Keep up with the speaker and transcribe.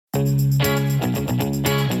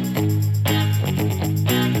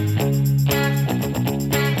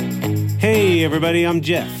Hey everybody, I'm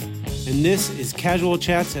Jeff, and this is Casual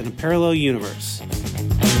Chats in a Parallel Universe.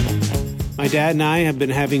 My dad and I have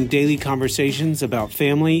been having daily conversations about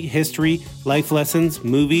family, history, life lessons,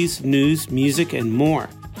 movies, news, music, and more.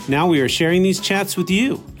 Now we are sharing these chats with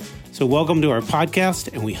you. So welcome to our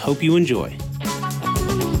podcast, and we hope you enjoy.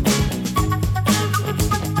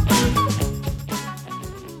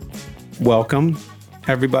 Welcome,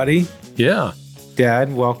 everybody. Yeah.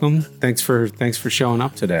 Dad, welcome. Thanks for showing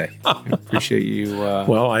up today. I appreciate you.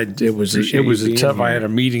 Well, it was a tough. I had a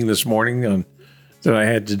meeting this morning that I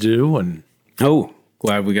had to do, and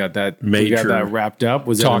glad we got that. We got that wrapped up.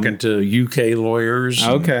 Was talking to UK lawyers.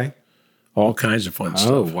 Okay, all kinds of fun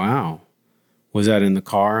stuff. Oh wow, was that in the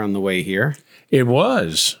car on the way here? It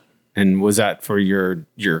was. And was that for your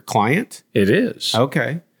client? It is.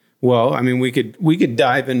 Okay. Well, I mean, we could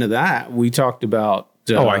dive into that. We talked about.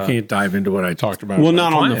 I can't dive into what I talked about. Well,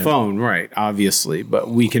 not on the phone, right? Obviously, but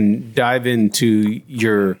we can dive into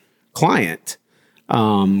your client.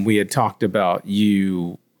 We had talked about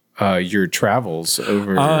your travels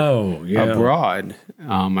over abroad.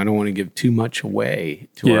 I don't want to give too much away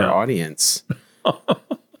to our audience. So,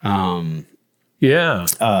 I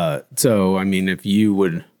mean, if you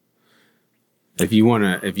want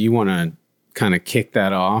to kind of kick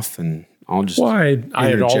that off, and I'll just. Well, I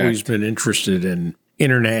had always been interested in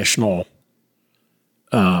international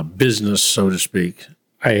business, so to speak.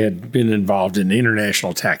 I had been involved in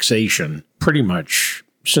international taxation pretty much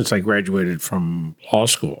since I graduated from law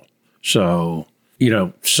school. So,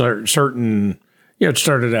 certain, it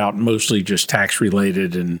started out mostly just tax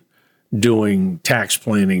related and doing tax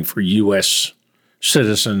planning for U.S.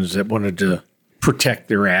 citizens that wanted to protect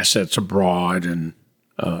their assets abroad, and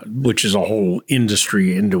which is a whole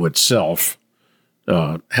industry into itself.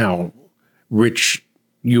 How rich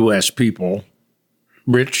U.S. people,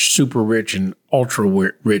 rich, super rich, and ultra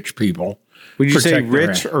rich people. Would you say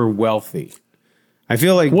rich or wealthy? I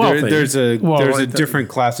feel like there's a different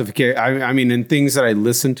classification. I mean, in things that I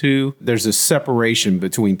listen to, there's a separation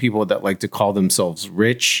between people that like to call themselves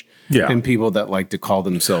rich and people that like to call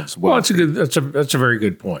themselves wealthy. Well, that's a very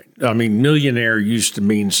good point. I mean, millionaire used to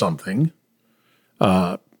mean something.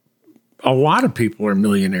 A lot of people are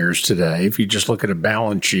millionaires today. If you just look at a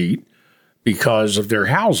balance sheet, because of their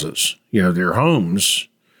houses, their homes.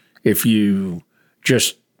 If you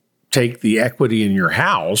just take the equity in your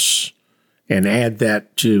house and add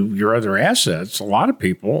that to your other assets, a lot of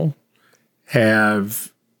people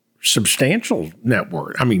have substantial net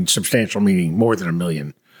worth. I mean, substantial meaning more than $1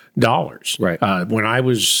 million. Right. When I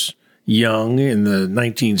was young in the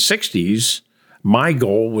 1960s, my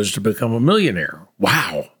goal was to become a millionaire.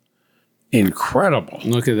 Wow. Incredible.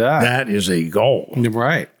 Look at that. That is a goal.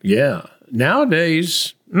 Right. Yeah.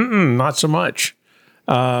 Nowadays, not so much.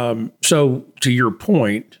 So to your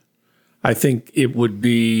point, I think it would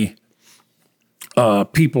be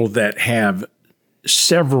people that have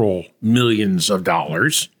several millions of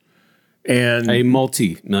dollars and a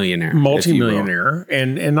multi-millionaire.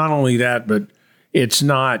 And not only that, but it's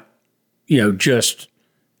not, just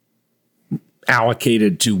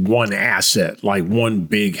allocated to one asset, like one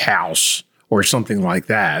big house or something like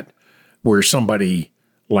that, where somebody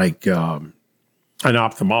like an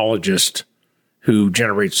ophthalmologist who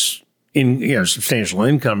generates substantial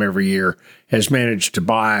income every year has managed to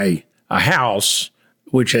buy a house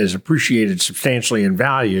which has appreciated substantially in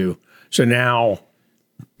value. So now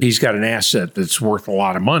he's got an asset that's worth a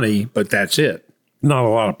lot of money, but that's it. Not a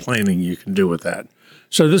lot of planning you can do with that.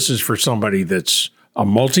 So this is for somebody that's a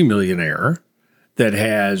multimillionaire that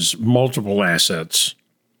has multiple assets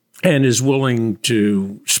and is willing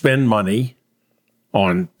to spend money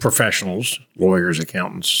on professionals, lawyers,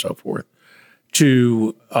 accountants, so forth,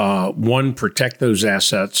 to, one, protect those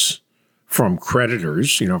assets from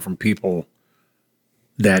creditors, from people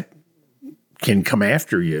that can come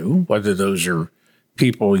after you, whether those are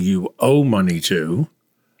people you owe money to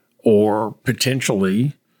or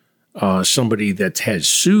potentially somebody that has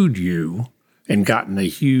sued you and gotten a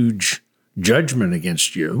huge judgment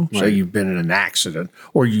against you. Right. Say you've been in an accident,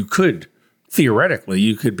 or you could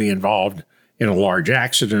be involved in a large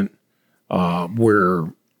accident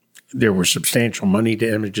where there were substantial money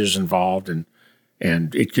damages involved, and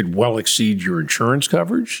it could well exceed your insurance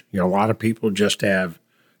coverage. A lot of people just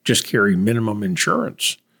carry minimum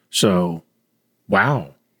insurance. So,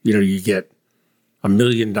 wow, you get $1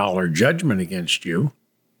 million judgment against you,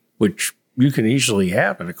 which you can easily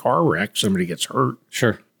have in a car wreck. Somebody gets hurt.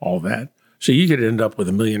 Sure. All that. So you could end up with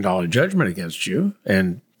 $1 million judgment against you.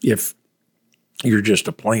 And if you're just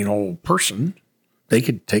a plain old person, they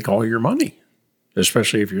could take all your money,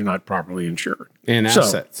 especially if you're not properly insured. And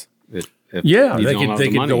assets. if Yeah, you they don't have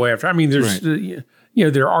could the money. go after. I mean, there's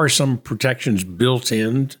there are some protections built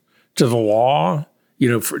in to the law,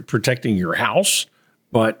 for protecting your house,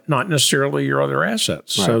 but not necessarily your other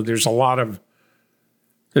assets. Right. So there's a lot of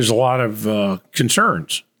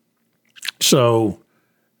concerns. So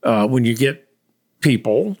when you get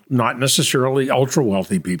people, not necessarily ultra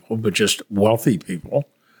wealthy people, but just wealthy people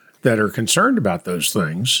that are concerned about those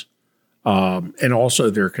things, and also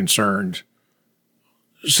they're concerned.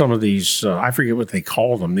 Some of these, I forget what they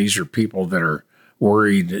call them. These are people that are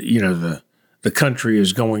worried, the country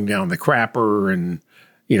is going down the crapper and,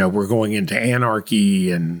 we're going into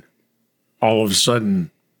anarchy and all of a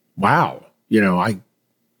sudden, wow,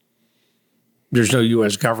 there's no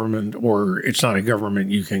U.S. government, or it's not a government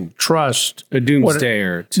you can trust. A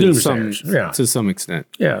doomsdayer to some extent.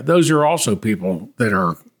 Yeah, those are also people that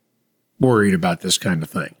are worried about this kind of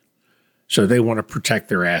thing. So they want to protect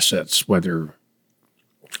their assets, whatever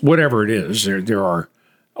it is. There are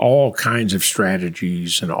all kinds of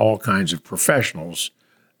strategies and all kinds of professionals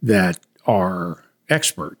that are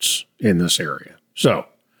experts in this area. So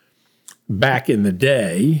back in the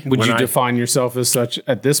day, would you define yourself as such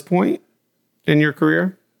at this point in your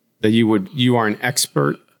career? That you are an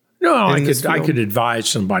expert? No, I could advise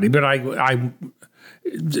somebody, but I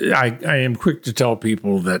am quick to tell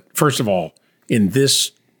people that, first of all, in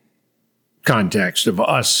this context of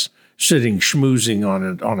us sitting schmoozing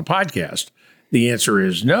on a podcast, the answer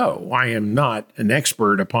is no. I am not an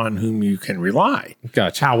expert upon whom you can rely.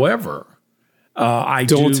 Gotcha. However, I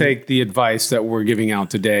don't take the advice that we're giving out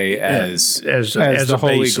today as the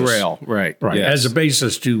holy basis. grail, right? Yes. As a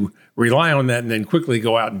basis to rely on that and then quickly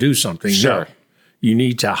go out and do something. Sure. No. You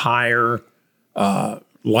need to hire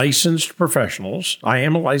licensed professionals. I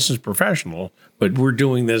am a licensed professional, but we're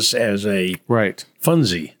doing this as a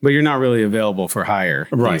funzie. But you're not really available for hire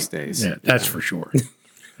these days. Yeah, that's for sure.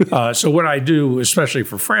 So what I do, especially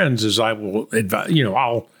for friends, is I will advise.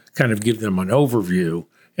 I'll kind of give them an overview,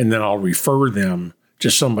 and then I'll refer them to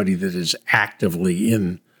somebody that is actively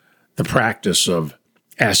in the practice of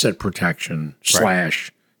asset protection /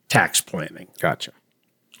 tax planning. Gotcha.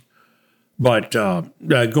 But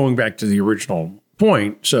going back to the original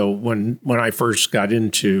point, so when I first got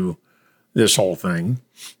into this whole thing,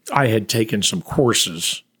 I had taken some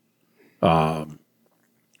courses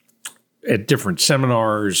at different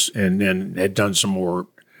seminars, and then had done some more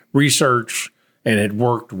research and had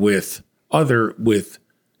worked with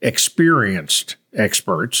experienced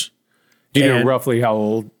experts. Do you know roughly how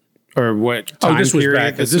old or what time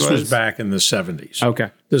period this was back in the 70s.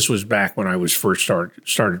 Okay. This was back when I was first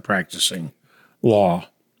started practicing law.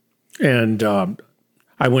 And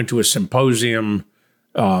I went to a symposium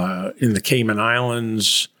in the Cayman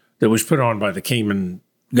Islands that was put on by the Cayman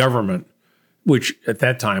government, which at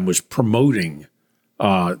that time was promoting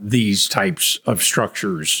these types of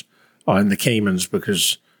structures in the Caymans,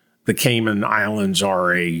 because the Cayman Islands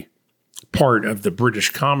are a part of the British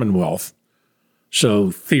Commonwealth.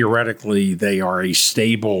 So theoretically, they are a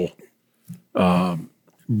stable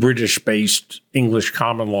British-based English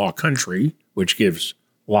common law country, which gives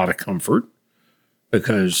a lot of comfort,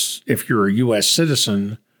 because if you're a U.S.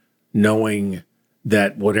 citizen, knowing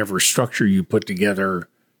that whatever structure you put together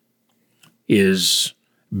is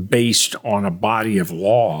based on a body of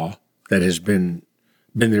law that has been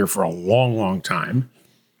there for a long, long time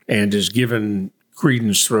and is given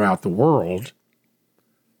credence throughout the world,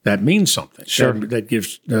 that means something. Sure. That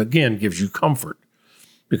gives you comfort,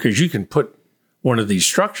 because you can put one of these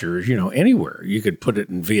structures, anywhere. You could put it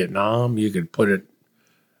in Vietnam. You could put it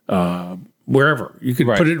wherever. You could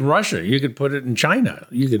put it in Russia. You could put it in China.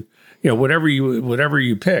 You could, whatever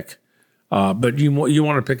you pick. But you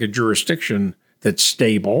want to pick a jurisdiction that's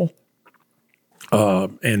stable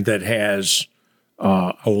and that has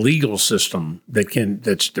a legal system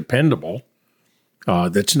that's dependable,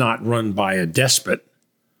 that's not run by a despot,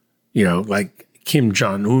 like Kim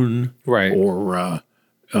Jong-un or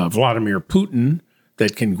Vladimir Putin,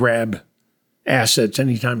 that can grab assets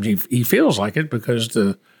anytime he feels like it, because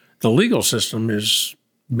the legal system is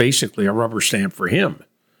basically a rubber stamp for him.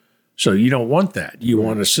 So you don't want that. You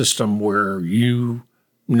want a system where you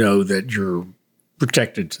know that you're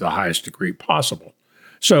protected to the highest degree possible.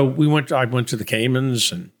 So I went to the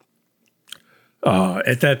Caymans, and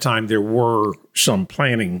at that time there were some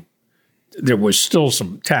planning. There was still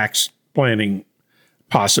some tax planning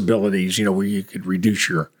possibilities, where you could reduce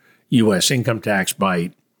your U.S. income tax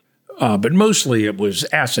bite, but mostly it was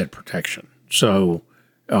asset protection. So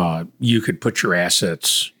you could put your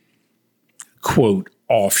assets, quote,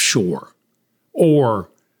 offshore, or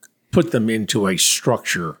put them into a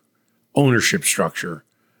ownership structure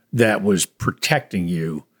that was protecting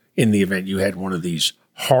you in the event you had one of these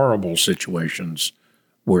horrible situations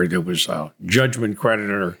where there was a judgment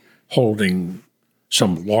creditor holding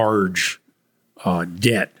some large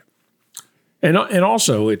debt. And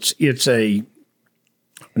also, it's a,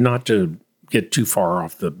 not to get too far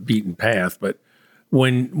off the beaten path, but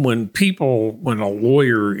when a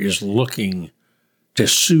lawyer is looking to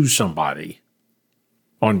sue somebody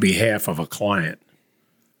on behalf of a client,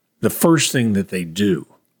 the first thing that they do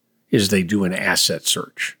is they do an asset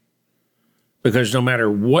search. Because no matter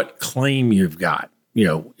what claim you've got,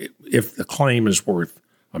 if the claim is worth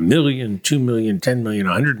 $1 million, $2 million, $10 million,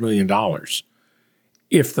 $100 million,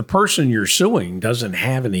 if the person you're suing doesn't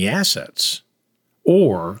have any assets,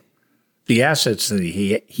 or the assets that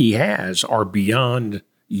he has are beyond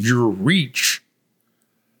your reach,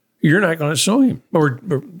 you're not going to sue him, or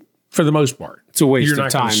for the most part. It's a waste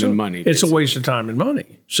of time and money. It's a waste of time and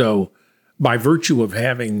money. So by virtue of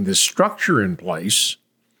having the structure in place,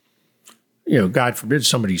 God forbid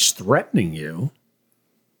somebody's threatening you,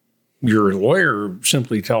 your lawyer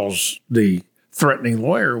simply tells the threatening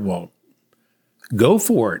lawyer, well, go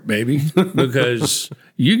for it, baby, because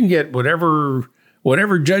you can get whatever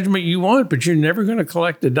judgment you want, but you're never going to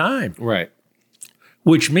collect a dime. Right.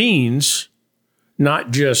 Which means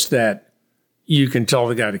not just that you can tell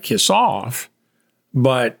the guy to kiss off,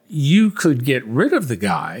 but you could get rid of the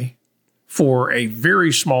guy for a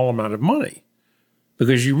very small amount of money,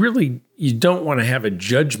 because you don't want to have a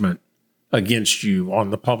judgment against you on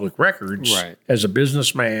the public records, right, as a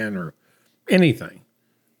businessman or anything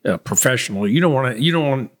professional. You don't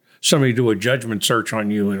want somebody to do a judgment search on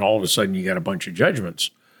you and all of a sudden you got a bunch of judgments.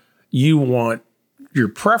 You want your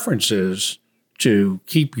preferences to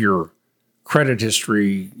keep your credit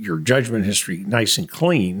history, your judgment history nice and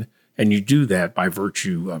clean, and you do that by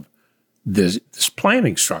virtue of this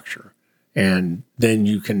planning structure. And then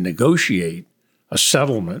you can negotiate a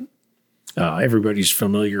settlement. Everybody's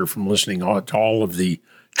familiar from listening to all of the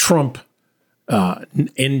Trump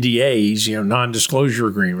NDAs, non-disclosure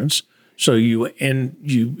agreements. So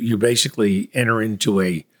you basically enter into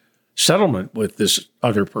a settlement with this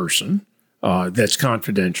other person that's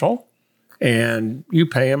confidential, and you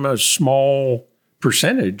pay him a small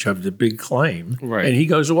percentage of the big claim, right, and he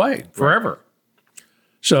goes away forever.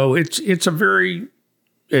 So it's an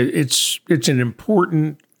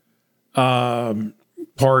important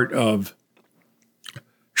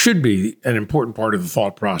should be an important part of the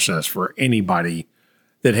thought process for anybody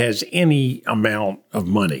that has any amount of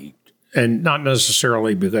money, and not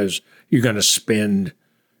necessarily because you're going to spend,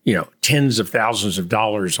 tens of thousands of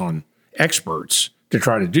dollars on experts to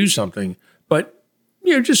try to do something, but,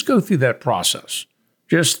 just go through that process.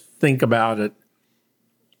 Just think about it.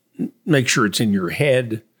 Make sure it's in your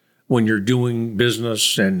head when you're doing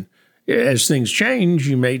business. And as things change,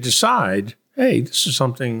 you may decide, hey, this is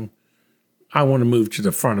something I want to move to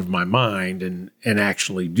the front of my mind and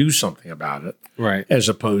actually do something about it. Right. As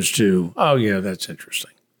opposed to, oh, yeah, that's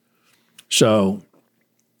interesting. So,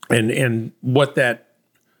 and what that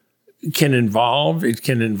can involve, it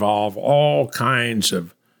can involve all kinds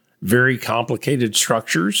of very complicated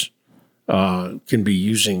structures. Can be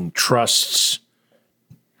using trusts.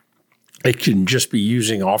 It can just be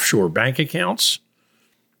using offshore bank accounts.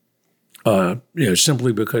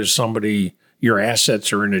 Simply because your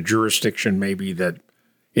assets are in a jurisdiction maybe that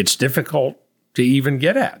it's difficult to even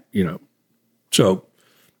get at, So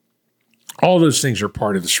all those things are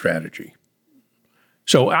part of the strategy.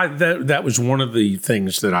 So that was one of the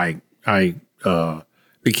things that I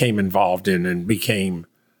became involved in and became,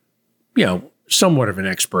 somewhat of an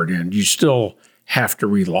expert in. You still have to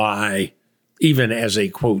rely, even as a,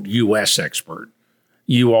 quote, U.S. expert,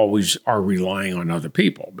 you always are relying on other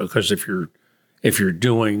people, because if you're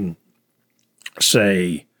doing,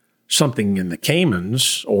 say, something in the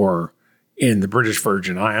Caymans or in the British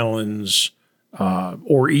Virgin Islands,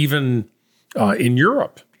 or even in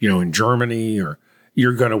Europe, in Germany, or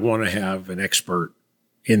you're going to want to have an expert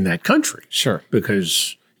in that country. Sure.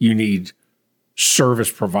 Because you need service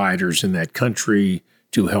providers in that country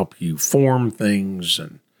to help you form things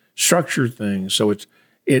and structure things. So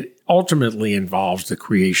it ultimately involves the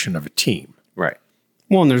creation of a team. Right.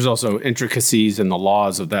 Well, and there's also intricacies in the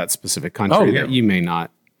laws of that specific country that you may not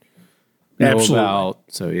know about.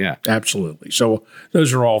 So, yeah. Absolutely. So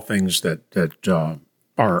those are all things that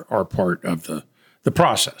are part of the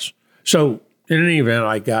process. So in any event,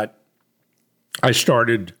 I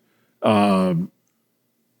started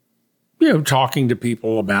talking to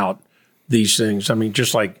people about these things. I mean,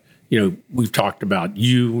 just like, we've talked about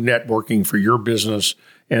you networking for your business,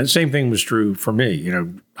 and the same thing was true for me.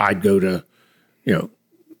 I'd go to,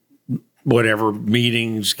 whatever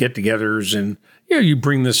meetings, get-togethers, and you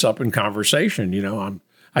bring this up in conversation.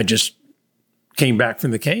 I just came back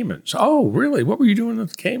from the Caymans. Oh, really? What were you doing at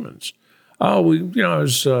the Caymans? Oh, I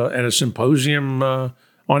was at a symposium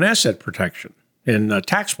on asset protection and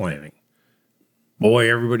tax planning.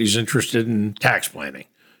 Boy, everybody's interested in tax planning,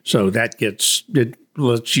 so it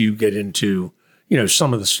lets you get into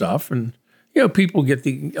some of the stuff, and people get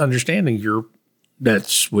the understanding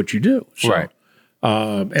that's what you do. So, right.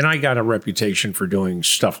 And I got a reputation for doing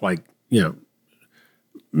stuff like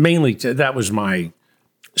mainly that was my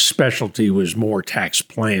specialty, was more tax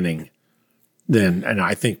planning than, and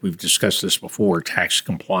I think we've discussed this before, tax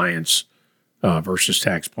compliance versus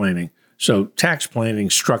tax planning. So tax planning,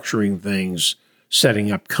 structuring things,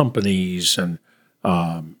 setting up companies, and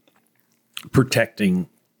protecting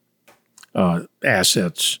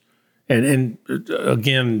assets. And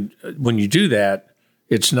again, when you do that,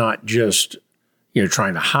 it's not just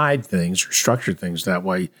trying to hide things or structure things that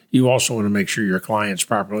way. You also want to make sure your client's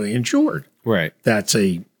properly insured. Right. That's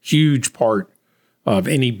a huge part of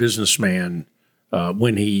any businessman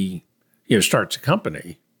when he starts a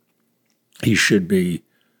company. He should be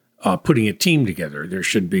putting a team together. There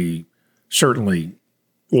should be certainly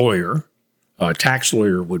lawyer. Tax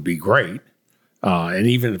lawyer would be great. And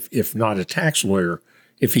even if not a tax lawyer,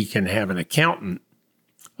 if he can have an accountant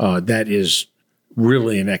that is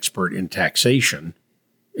really an expert in taxation,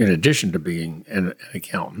 in addition to being an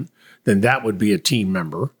accountant, then that would be a team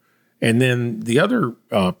member. And then the other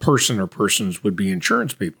person or persons would be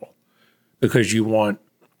insurance people, because you want,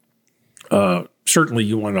 certainly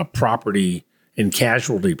you want a property and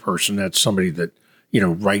casualty person. That's somebody that,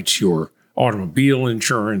 writes your automobile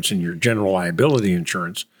insurance and your general liability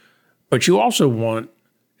insurance. But you also want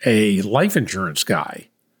a life insurance guy,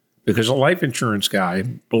 because a life insurance guy,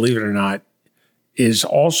 believe it or not, is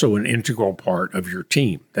also an integral part of your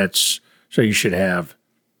team. So you should have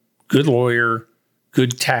good lawyer,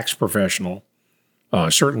 good tax professional,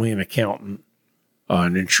 certainly an accountant,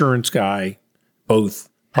 an insurance guy, both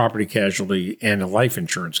property casualty and a life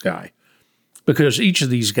insurance guy, because each of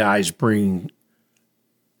these guys bring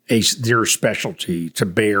their specialty to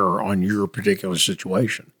bear on your particular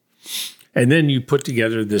situation. And then you put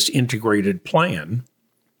together this integrated plan.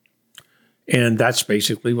 And that's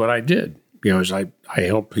basically what I did. As I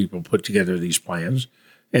help people put together these plans.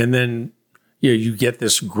 And then, you get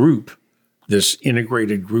this group, this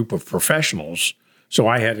integrated group of professionals. So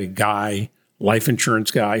I had a guy, life insurance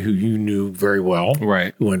guy, who you knew very well,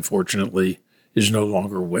 right, who unfortunately is no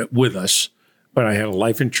longer with us. But I had a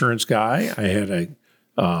life insurance guy. I had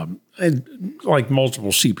like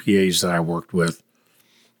multiple CPAs that I worked with.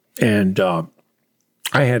 And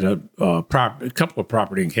I had a couple of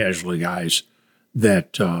property and casualty guys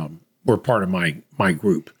that were part of my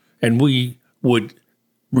group, and we would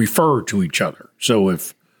refer to each other. So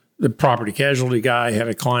if the property casualty guy had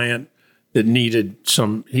a client that needed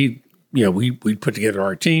we'd put together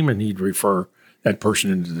our team, and he'd refer that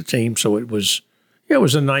person into the team. So it was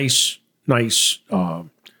a nice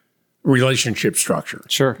relationship structure.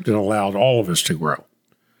 Sure. That allowed all of us to grow.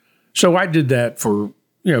 So I did that for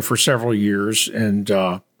several years, and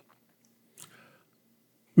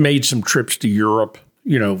made some trips to Europe,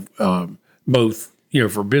 both,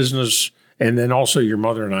 for business, and then also your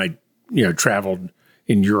mother and I, traveled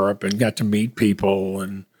in Europe and got to meet people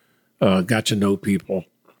and got to know people.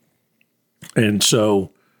 And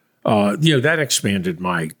so, that expanded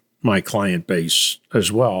my client base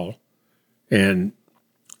as well. And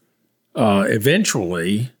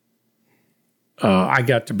eventually, I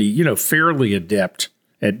got to be, fairly adept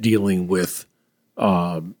at dealing with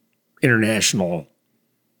international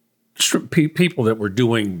people that were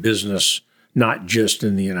doing business not just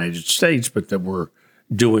in the United States, but that were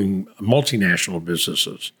doing multinational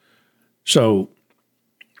businesses. So,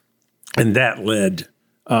 and that led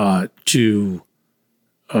to,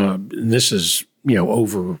 and this is,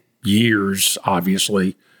 over years,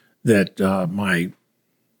 obviously, that my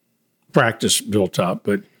practice built up.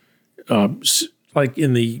 But like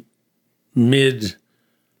in the mid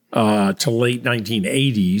to late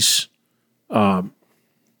 1980s,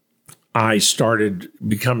 I started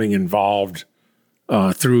becoming involved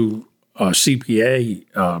through a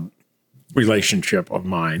CPA relationship of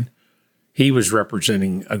mine. He was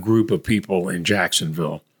representing a group of people in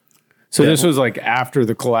Jacksonville. So this was like after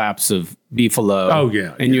the collapse of Beefalo. Oh,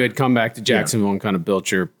 yeah. And you had come back to Jacksonville and kind of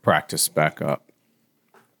built your practice back up.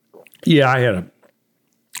 Yeah, I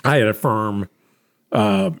had a firm.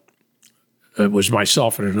 It was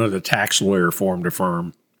myself and another tax lawyer formed a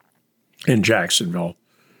firm in Jacksonville.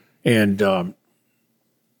 And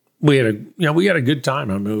we had a good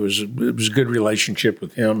time. I mean, it was a good relationship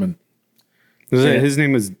with him, and His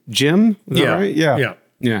name was Jim? Is that right? Yeah.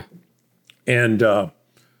 Yeah. And I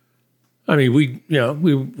mean, we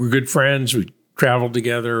were good friends. We traveled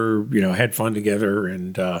together, had fun together,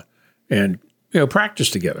 and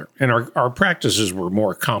practiced together. And our practices were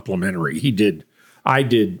more complementary. I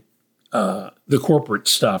did the corporate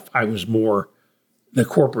stuff. I was more the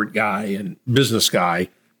corporate guy and business guy.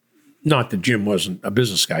 Not that Jim wasn't a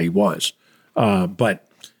business guy; he was, but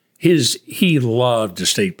he loved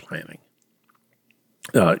estate planning.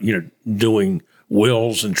 Doing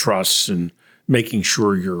wills and trusts and making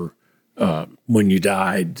sure when you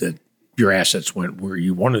died that your assets went where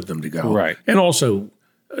you wanted them to go. Right. And also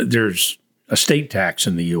there's estate tax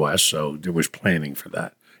in the U.S., so there was planning for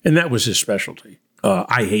that. And that was his specialty.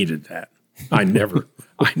 I hated that. I never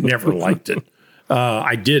liked it.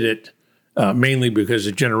 I did it mainly because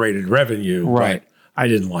it generated revenue. Right. But I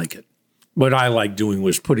didn't like it. What I liked doing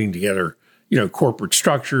was putting together, corporate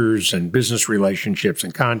structures and business relationships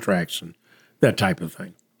and contracts and that type of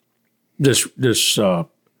thing. This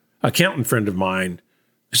accountant friend of mine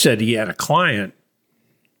said he had a client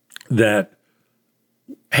that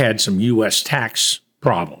had some U.S. tax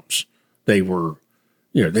problems. They were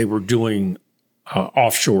doing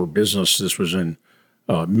offshore business. This was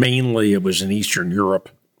mainly it was in Eastern Europe,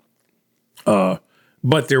 but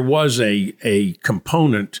there was a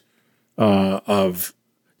component of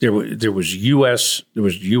there was U.S.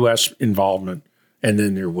 involvement, and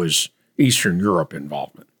then there was Eastern Europe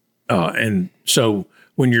involvement. And so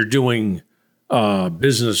when you're doing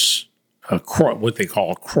business, what they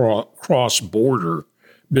call cross-border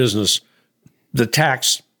business, the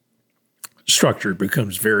tax structure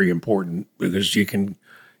becomes very important because you can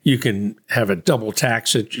have a double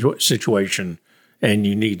tax situation, and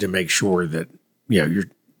you need to make sure that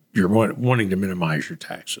you're wanting to minimize your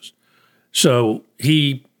taxes. So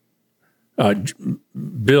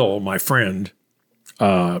Bill, my friend,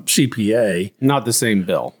 CPA, not the same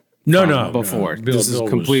Bill. No. Before Bill, this is a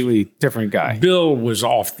completely different guy. Bill was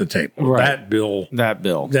off the table. Right. That Bill,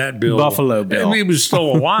 Buffalo Bill. I mean, he was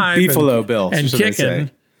still alive, Beefalo Bill, and should I say.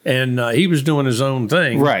 kicking, and he was doing his own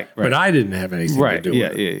thing. Right. But I didn't have anything to do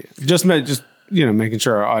with it. Yeah. Just making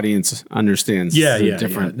sure our audience understands.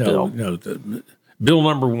 Different Bill. No, Bill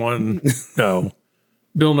number one, no.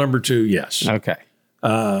 Bill number two, yes. Okay.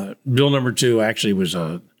 Bill number two actually was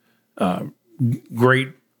a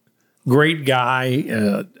great guy,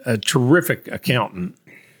 a terrific accountant,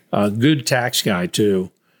 a good tax guy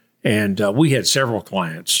too. And we had several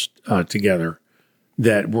clients together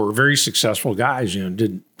that were very successful guys,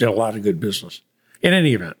 did a lot of good business. In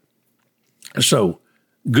any event, so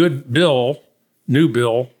good Bill, new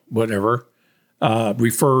Bill, whatever,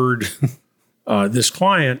 referred this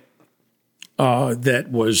client that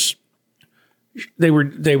was they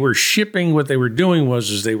were shipping. What they were doing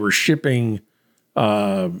was they were shipping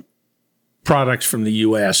products from the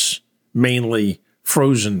U.S., mainly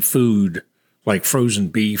frozen food, like frozen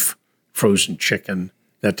beef, frozen chicken,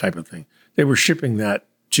 that type of thing. They were shipping that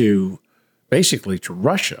basically to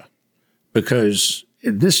Russia, because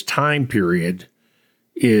this time period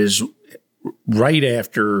is right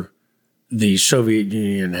after the Soviet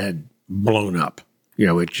Union had blown up.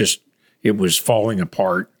 It was falling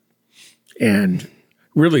apart, and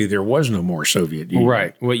really there was no more Soviet Union.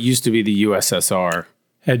 Right. What used to be the USSR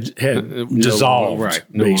had dissolved, right,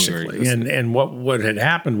 basically. And what had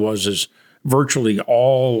happened was virtually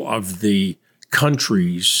all of the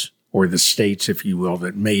countries, or the states, if you will,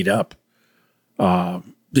 that made up the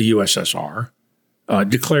USSR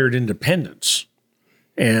declared independence.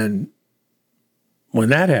 And when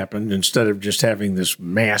that happened, instead of just having this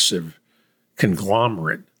massive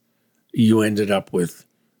conglomerate, you ended up with,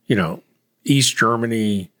 East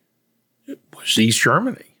Germany was East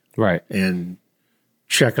Germany. Right. And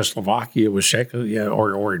Czechoslovakia was Czechoslovakia,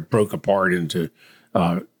 or it broke apart into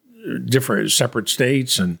different separate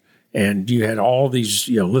states. And you had all these,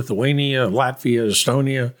 Lithuania, Latvia,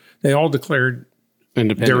 Estonia, they all declared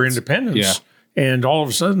their independence. Yeah. And all of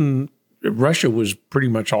a sudden, Russia was pretty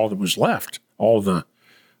much all that was left. All the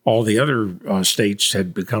other states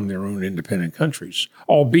had become their own independent countries,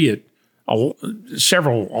 albeit a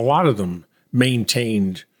lot of them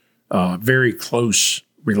maintained very close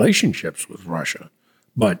relationships with Russia,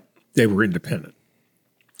 but they were independent.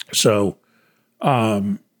 So,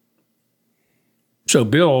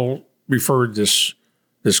 Bill referred this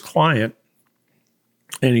client,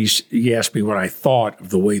 and he asked me what I thought of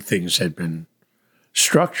the way things had been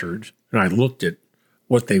structured, and I looked at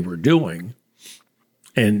what they were doing,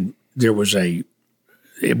 and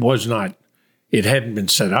it hadn't been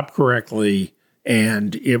set up correctly,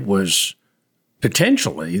 and it was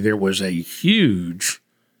potentially, there was a huge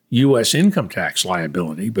U.S. income tax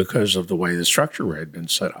liability because of the way the structure had been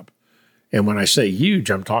set up. And when I say huge,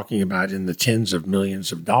 I'm talking about in the tens of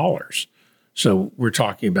millions of dollars. So we're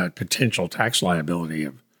talking about potential tax liability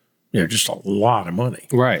of, just a lot of money.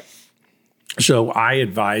 Right. So I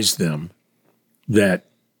advised them that,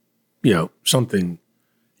 something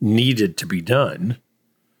needed to be done.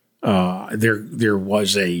 There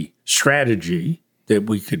was a strategy that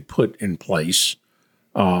we could put in place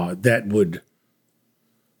that would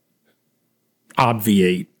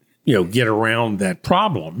obviate, get around that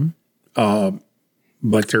problem.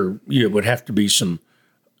 But there would have to be some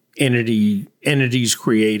entities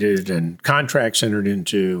created and contracts entered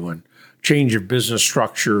into and change of business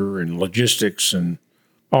structure and logistics and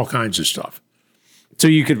all kinds of stuff. So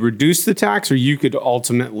you could reduce the tax, or you could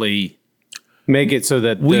ultimately make it so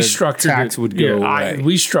that the tax would go away.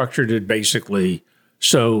 We structured it basically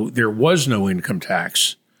so there was no income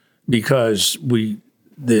tax because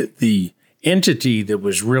the entity that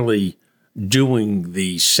was really doing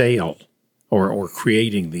the sale or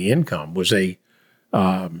creating the income was it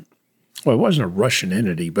wasn't a Russian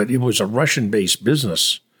entity, but it was a Russian-based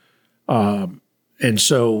business. And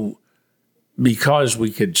so because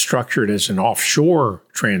we could structure it as an offshore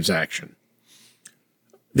transaction,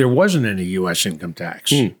 there wasn't any U.S. income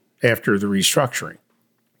tax after the restructuring.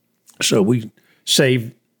 So we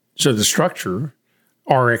saved, the structure,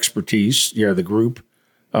 our expertise, the group,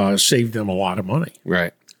 saved them a lot of money.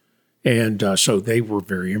 Right. And so they were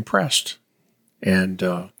very impressed. And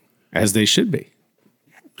as they should be.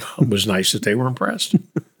 It was nice that they were impressed.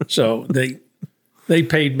 So they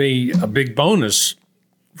paid me a big bonus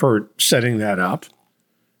for setting that up.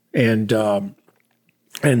 And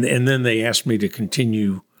then they asked me to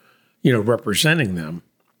continue, representing them,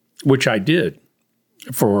 which I did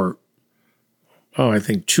for, I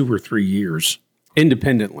think 2 or 3 years.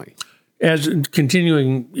 Independently. As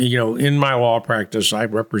continuing, in my law practice, I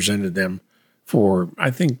represented them for, I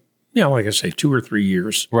think, like I say, 2 or 3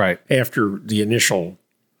 years. Right. After the initial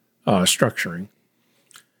structuring.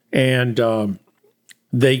 And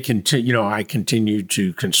they continue, I continued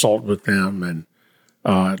to consult with them and,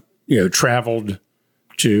 traveled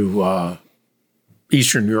to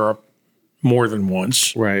Eastern Europe more than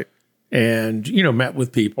once. Right. And, met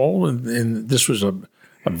with people. And this was a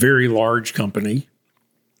very large company.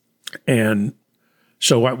 And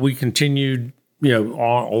so we continued,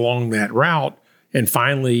 along that route. And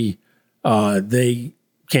finally, they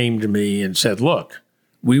came to me and said, look,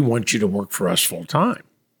 we want you to work for us full time.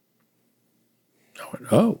 I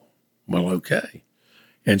went, oh, well, okay.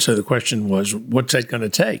 And so the question was, what's that going to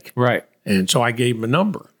take? Right. And so I gave them a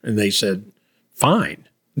number, and they said, fine.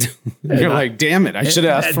 You're like, damn it, I should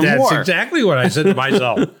have asked for more. That's more. exactly what I said to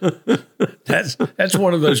myself. That's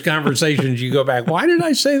one of those conversations you go back, why did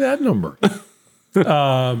I say that number?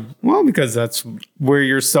 Well, because that's where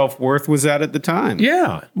your self-worth was at the time.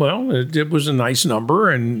 Yeah. Well, it was a nice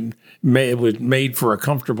number, and it was made for a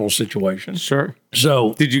comfortable situation. Sure.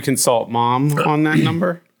 So did you consult Mom on that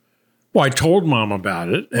number? Well, I told Mom about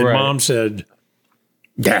it, and Right. Mom said,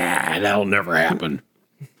 yeah, that'll never happen.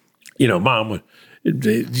 Mom,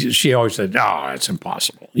 she always said, oh, that's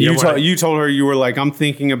impossible. You told her, you were like, I'm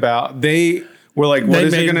thinking about, they were like, what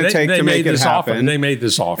is it going to take to make it happen? They made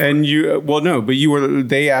this offer. And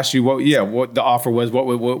they asked you what the offer was,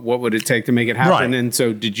 what would it take to make it happen? Right. And so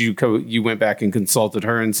you went back and consulted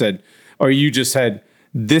her and said, or you just said,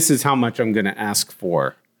 this is how much I'm going to ask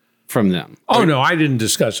for from them. Oh, no, I didn't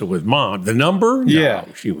discuss it with Mom. The number? Yeah.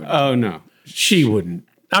 No, she wouldn't. Oh, no. She wouldn't.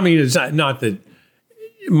 I mean, it's not that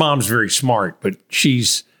Mom's very smart, but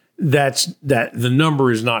the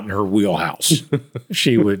number is not in her wheelhouse.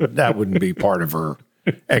 That wouldn't be part of her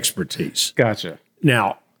expertise. Gotcha.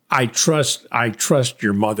 Now, I trust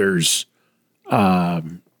your mother's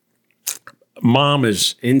mom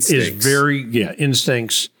is Instincts.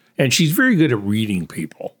 Instincts, and she's very good at reading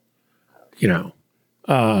people.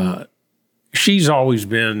 She's always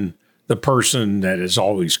been the person that has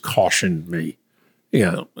always cautioned me,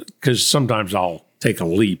 because sometimes I'll take a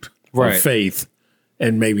leap Right. of faith,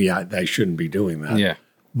 and maybe I shouldn't be doing that. Yeah.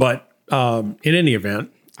 But in any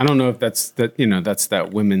event, I don't know if that's that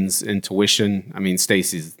women's intuition. I mean,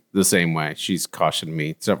 Stacy's the same way. She's cautioned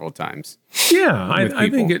me several times. yeah, I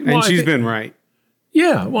think it. And she's been right.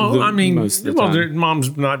 Yeah, well, most of the time.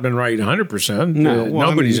 Mom's not been right 100%. No,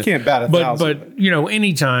 nobody's. You can't bat 1,000. But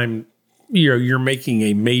anytime you're making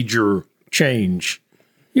a major change,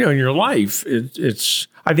 in your life, it's.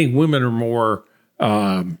 I think women are more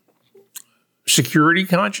security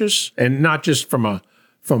conscious, and not just from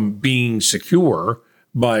being secure,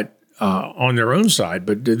 but on their own side.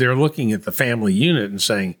 But they're looking at the family unit and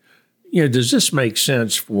saying, does this make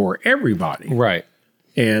sense for everybody? Right.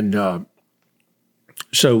 And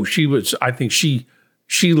so I think she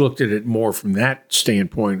looked at it more from that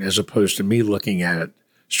standpoint as opposed to me looking at it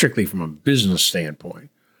strictly from a business standpoint.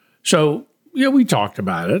 So, we talked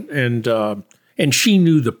about it, and she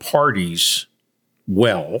knew the parties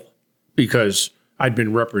well because I'd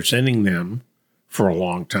been representing them for a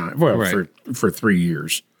long time, for 3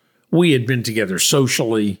 years. We had been together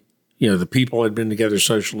socially, the people had been together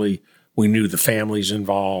socially. We knew the families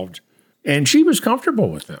involved, and she was comfortable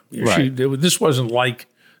with them. Right. This wasn't like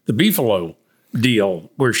the Beefalo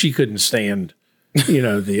deal where she couldn't stand,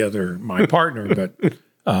 my partner. But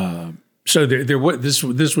so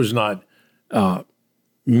this was not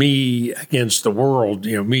me against the world,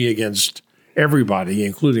 me against everybody,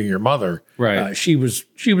 including your mother. Right. She was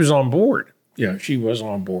on board. She was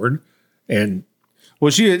on board, and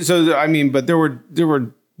but there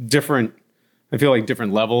were different. I feel like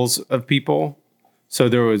different levels of people. So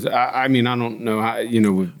there was. I don't know how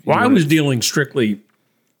I was dealing strictly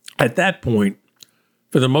at that point,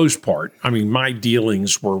 for the most part. My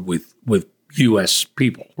dealings were with U.S.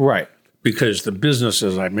 people, right? Because the business,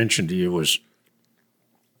 as I mentioned to you,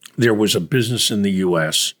 there was a business in the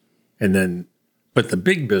U.S. but the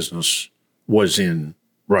big business was in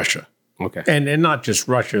Russia. Okay, and not just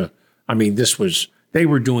Russia. They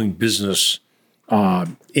were doing business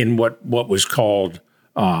in what was called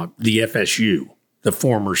the FSU, the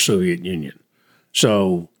former Soviet Union.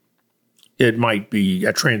 So it might be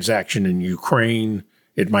a transaction in Ukraine.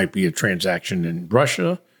 It might be a transaction in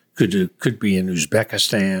Russia. Could be in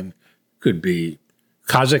Uzbekistan. Could be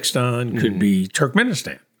Kazakhstan. Could be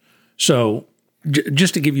Turkmenistan. So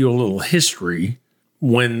just to give you a little history,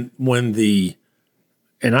 when I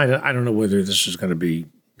don't know whether this is going to be,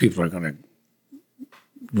 people are going to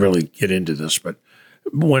really get into this, but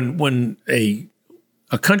when a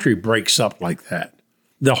country breaks up like that,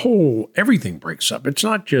 everything breaks up. It's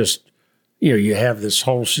not just, you have this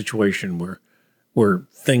whole situation where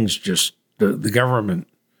things just, the government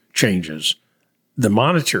changes, the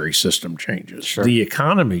monetary system changes, sure. The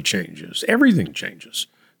economy changes, everything changes.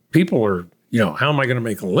 People are, how am I going to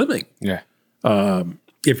make a living? Yeah.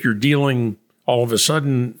 If you're dealing all of a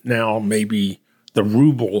sudden now, maybe the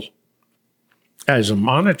ruble as a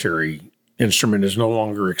monetary instrument is no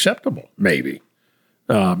longer acceptable. Maybe,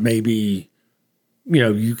 you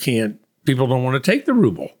can't, people don't want to take the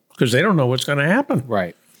ruble because they don't know what's going to happen.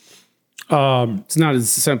 Right. It's not as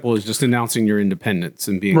simple as just announcing your independence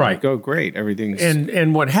and being right. Like, oh, great, everything's...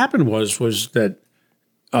 And what happened was that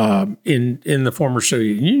in the former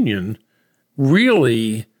Soviet Union,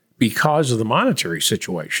 really because of the monetary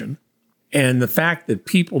situation and the fact that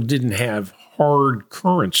people didn't have hard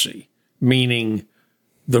currency, meaning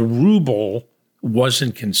the ruble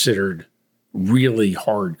wasn't considered really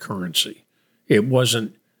hard currency. It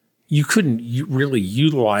wasn't, you couldn't really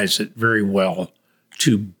utilize it very well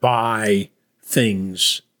to buy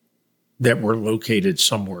things that were located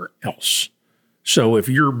somewhere else. So if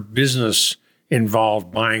your business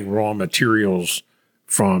involved buying raw materials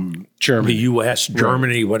from Germany, the U.S.,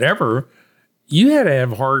 Germany, whatever, you had to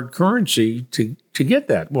have hard currency to get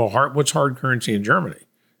that. Well, what's hard currency in Germany?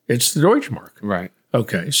 It's the Deutschmark. Right.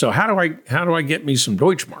 Okay, so how do I get me some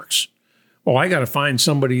Deutschmarks? Well, I got to find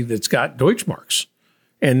somebody that's got Deutschmarks,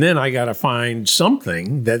 and then I got to find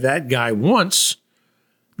something that guy wants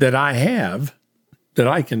that I have that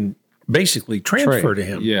I can basically transfer to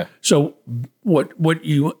him. Yeah. So what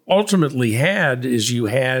you ultimately had is you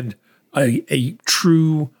had a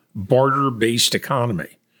true barter-based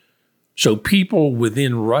economy. So people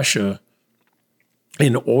within Russia,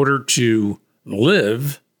 in order to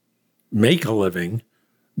make a living,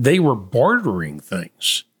 they were bartering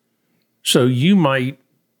things. So you might,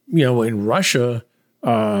 in Russia,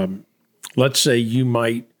 let's say you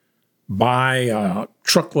might buy a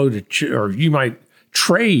truckload of, or you might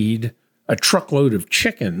trade a truckload of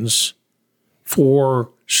chickens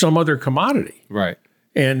for some other commodity. Right.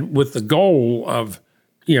 And with the goal of,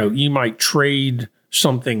 you might trade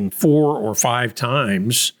something 4 or 5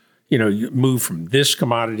 times, you move from this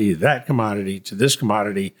commodity to that commodity to this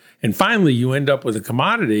commodity. And finally, you end up with a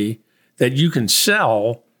commodity that you can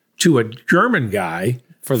sell to a German guy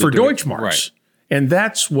for Deutschmarks. Right. And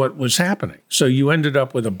that's what was happening. So you ended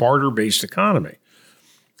up with a barter-based economy.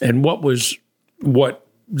 And what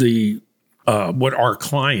our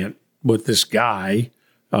client, with this guy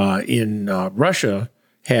in Russia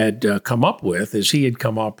had come up with is he had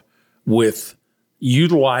come up with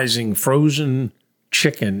utilizing frozen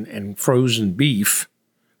chicken and frozen beef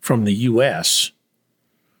from the U.S.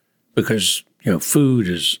 because food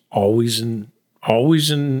is always in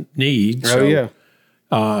need. So,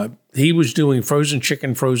 He was doing frozen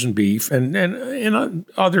chicken, frozen beef, and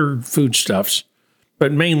other foodstuffs,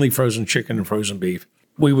 but mainly frozen chicken and frozen beef.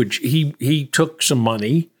 He took some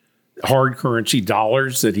money, hard currency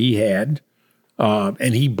dollars that he had,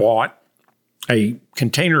 and he bought a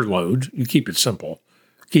container load. You keep it simple.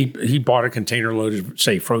 He bought a container load of,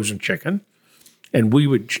 say, frozen chicken, and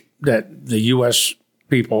the U.S.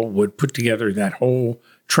 people would put together that whole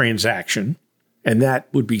transaction, and that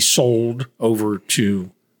would be sold over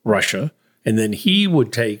to Russia, and then he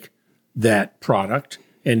would take that product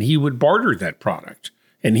and he would barter that product,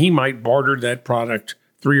 and he might barter that product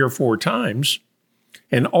 3 or 4 times,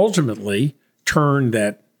 and ultimately turn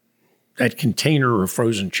that container of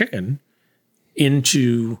frozen chicken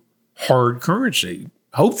into hard currency,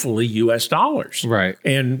 hopefully U.S. dollars. Right.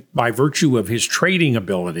 And by virtue of his trading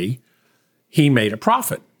ability, he made a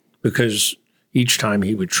profit because each time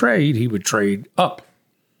he would trade up.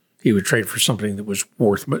 He would trade for something that was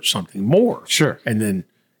worth something more. Sure. And then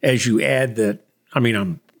as you add that, I mean,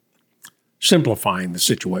 I'm simplifying the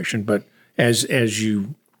situation, but as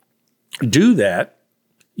you do that,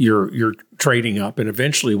 you're trading up, and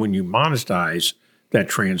eventually when you monetize that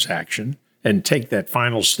transaction and take that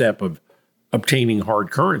final step of obtaining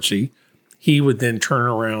hard currency, he would then turn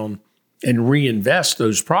around and reinvest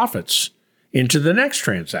those profits into the next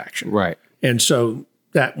transaction. Right. And so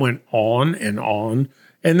that went on,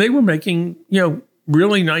 and they were making,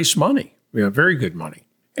 really nice money, very good money.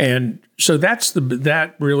 And so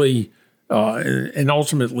that really, and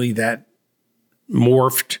ultimately that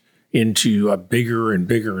morphed into a bigger and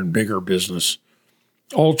bigger and bigger business.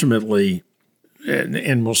 Ultimately,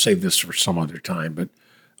 and we'll save this for some other time, but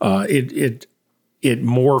it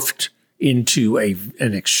morphed into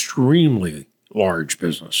an extremely large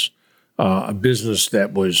business, a business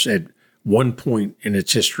that was at one point in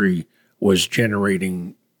its history was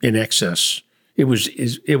generating in excess. It was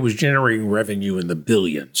generating revenue in the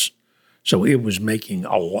billions. So it was making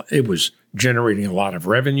a lot. It was generating a lot of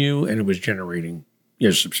revenue, and it was generating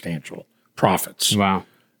substantial profits. Wow.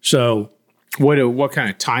 So what kind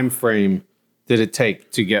of time frame did it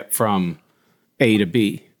take to get from A to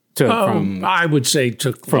B? I would say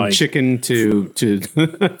took from chicken to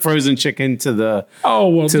frozen chicken to the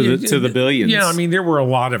to the billions. Yeah, I mean there were a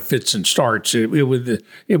lot of fits and starts. It would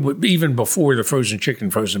even before the frozen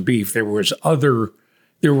chicken, frozen beef. There were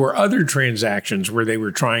other transactions where they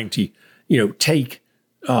were trying to take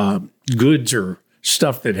goods or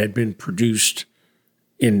stuff that had been produced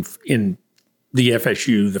in the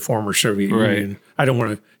FSU, the former Soviet Union. I don't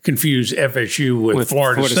want to confuse FSU with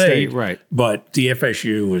Florida State, right? But the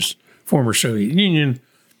FSU was former Soviet Union.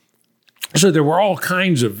 So there were all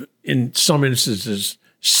kinds of, in some instances,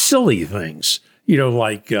 silly things.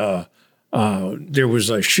 Like there was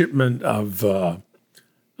a shipment of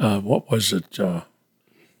what was it?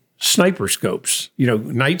 Sniper scopes.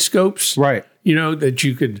 Night scopes, right? That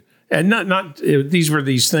you could, and not these were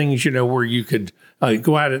these things where you could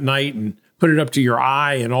go out at night and put it up to your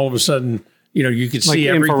eye, and all of a sudden, you could see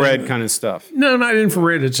everything. Infrared kind of stuff. No, not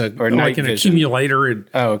infrared. It's like an accumulator.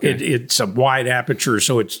 Okay. It's a wide aperture,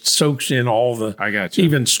 so it soaks in all the. I got you.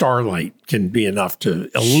 Even starlight can be enough to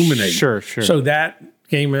illuminate. Sure. So that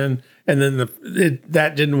came in, and then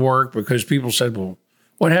that didn't work because people said, "Well,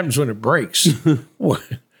 what happens when it breaks?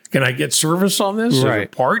 Can I get service on this? Right. Are there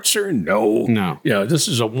parts or no? This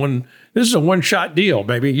is a one shot deal,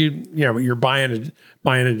 baby. You're buying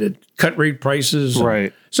it at cut rate prices,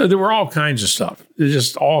 right? So there were all kinds of stuff. There's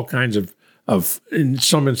just all kinds of in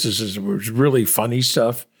some instances it was really funny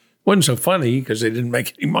stuff. Wasn't so funny because they didn't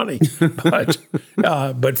make any money,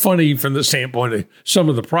 but funny from the standpoint of some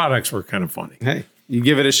of the products were kind of funny. Hey, you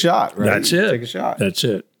give it a shot, right? That's it. Take a shot. That's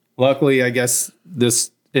it. Luckily, I guess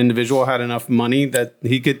this individual had enough money that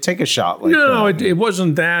he could take a shot like that. No, it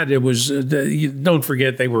wasn't that. It was, don't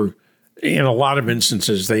forget, they were, in a lot of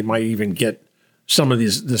instances, they might even get some of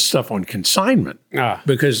this stuff on consignment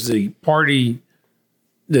because the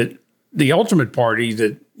ultimate party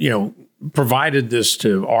that, provided this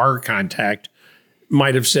to our contact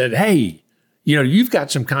might have said, hey, you've got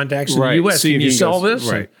some contacts in the U.S. Can you sell this?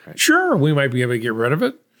 Right. Sure, we might be able to get rid of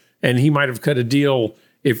it. And he might have cut a deal.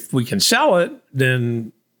 If we can sell it,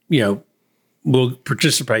 then we'll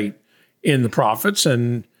participate in the profits,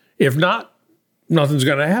 and if not, nothing's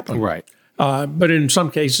going to happen. Right. But in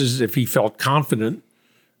some cases, if he felt confident,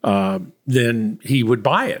 then he would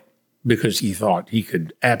buy it because he thought he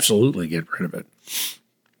could absolutely get rid of it.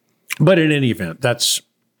 But in any event,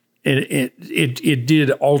 it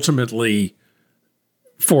did ultimately,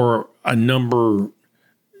 for a number,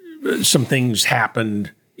 some things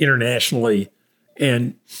happened internationally,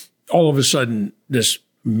 and all of a sudden, this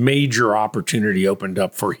major opportunity opened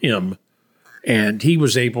up for him, and he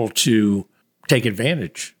was able to take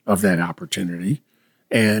advantage of that opportunity,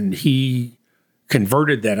 and he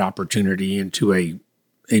converted that opportunity into a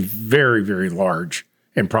very, very large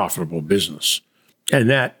and profitable business.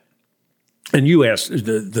 And you asked,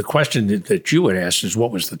 the question that you had asked is,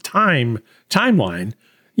 what was the timeline?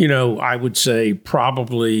 I would say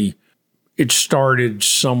probably it started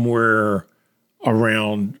somewhere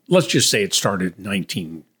around, let's just say it started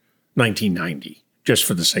 1990, just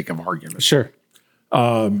for the sake of argument. Sure.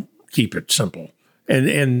 Keep it simple.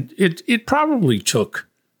 And it probably took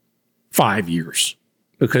 5 years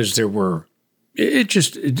because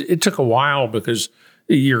it took a while because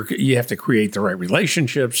you have to create the right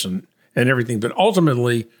relationships and everything. But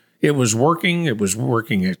ultimately, it was working. It was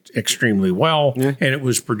working extremely well, and it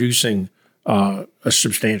was producing a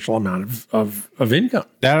substantial amount of income.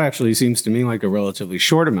 That actually seems to me like a relatively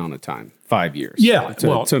short amount of time, 5 years. Yeah,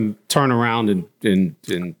 to turn around and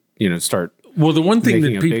start. Well, the one thing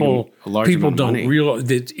that people don't money. realize,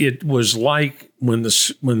 that it was like when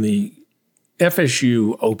the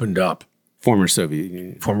FSU opened up, Former Soviet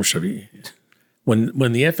Union.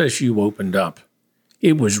 When the FSU opened up,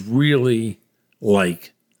 it was really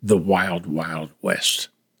like the wild, wild west.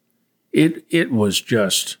 It was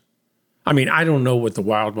just, I mean, I don't know what the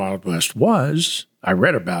wild, wild west was. I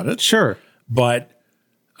read about it. Sure. But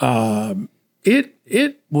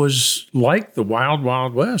it was like the wild,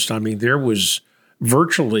 wild west. I mean, there was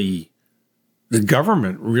virtually, the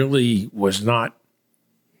government really was not,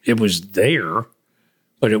 it was there,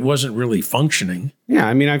 but it wasn't really functioning. Yeah,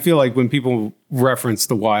 I mean, I feel like when people reference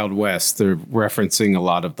the Wild West, they're referencing a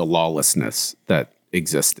lot of the lawlessness that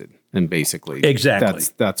existed. And basically, exactly,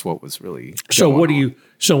 that's what was really. So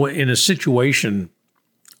so in a situation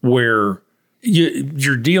where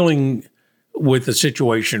you're dealing with a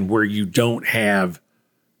situation where you don't have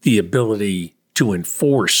the ability to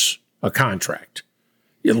enforce a contract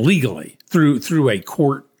illegally through a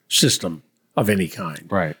court system of any kind.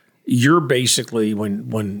 Right. You're basically,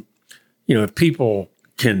 when if people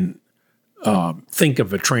can think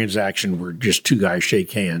of a transaction where just two guys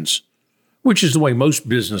shake hands, which is the way most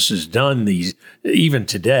businesses done even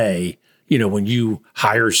today, when you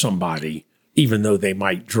hire somebody, even though they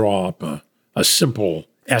might draw up a simple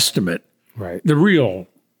estimate, right? The real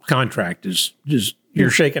contract is just you're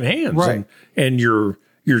shaking hands, right? And you're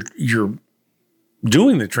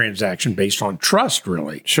doing the transaction based on trust,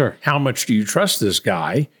 really. Sure. How much do you trust this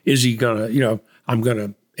guy? Is he gonna, I'm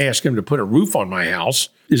gonna ask him to put a roof on my house.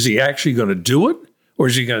 Is he actually gonna do it? Or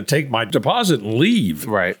is he gonna take my deposit and leave?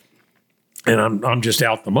 Right. And I'm just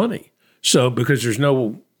out the money. So because there's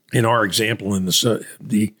no, in our example in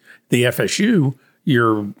the FSU,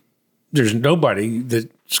 there's nobody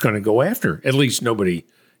that's going to go after. At least nobody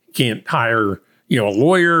can't hire a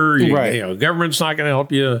lawyer. Right. Government's not going to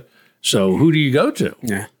help you. So who do you go to?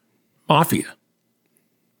 Yeah, Mafia.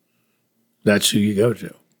 That's who you go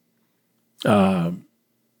to.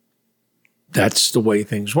 That's the way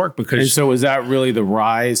things work. Because and so is that really the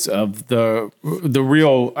rise of the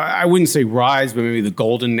real? I wouldn't say rise, but maybe the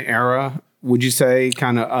golden era. Would you say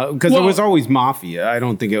kind of because it was always mafia? I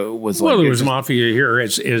don't think it was. Well, there was mafia here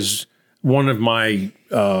as one of my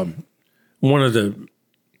one of the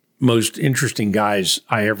most interesting guys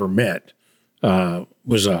I ever met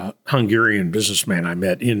was a Hungarian businessman I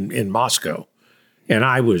met in Moscow, and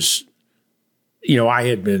I was, I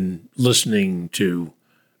had been listening to,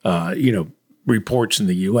 reports in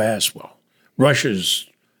the U.S. Well, Russia's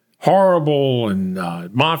horrible and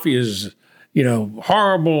mafia's,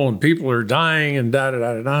 horrible and people are dying and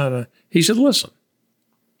da-da-da-da-da. He said, listen.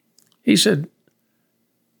 He said,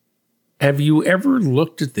 have you ever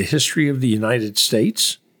looked at the history of the United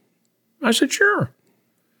States? I said, sure.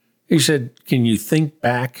 He said, can you think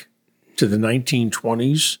back to the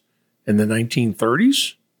 1920s and the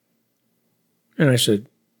 1930s? And I said,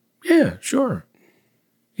 yeah, sure.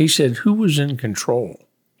 He said, who was in control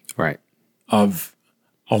right of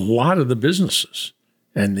a lot of the businesses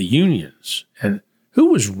and the unions? And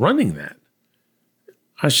who was running that?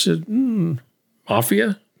 I said,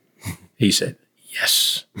 mafia? He said,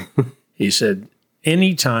 yes. He said,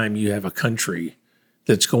 anytime you have a country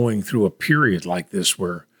that's going through a period like this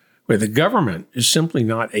where the government is simply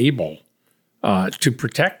not able to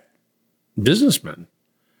protect businessmen,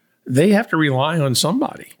 they have to rely on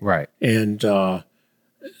somebody. Right. And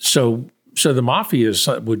so the mafia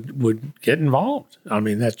would get involved. I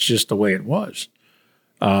mean, that's just the way it was.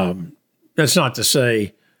 That's not to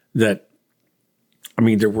say that,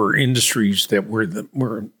 there were industries that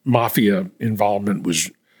where mafia involvement was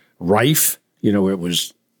rife. There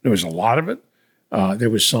was a lot of it. There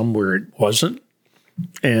was some where it wasn't.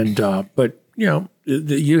 And but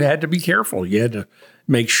you had to be careful. You had to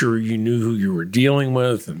make sure you knew who you were dealing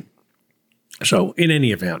with, and so in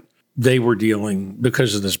any event, they were dealing,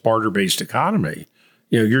 because of this barter-based economy.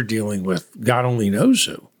 You're dealing with God only knows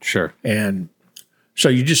who. Sure. And so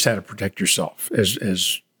you just had to protect yourself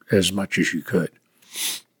as much as you could.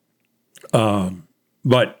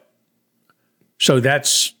 But so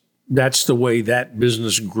that's the way that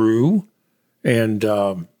business grew.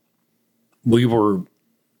 And we were,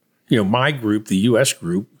 my group, the U.S.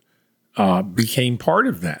 group, became part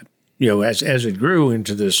of that. As it grew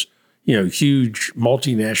into this, huge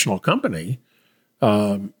multinational company.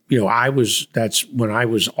 That's when I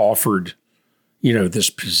was offered, this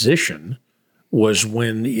position was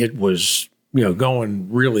when it was,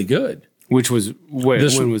 going really good. Which was,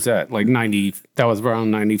 when was that? Like 90, that was around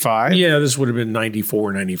 95? Yeah, this would have been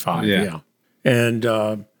 94, 95. Yeah.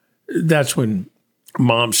 And that's when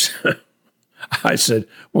Mom's, I said,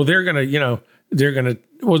 well, this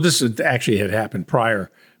actually had happened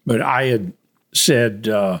prior, but I had said,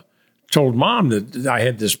 told Mom that I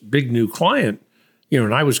had this big new client,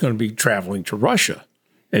 and I was going to be traveling to Russia.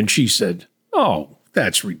 And she said, oh,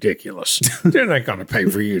 that's ridiculous. They're not going to pay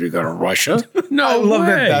for you to go to Russia. No I love way.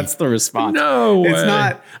 that that's the response. No it's way.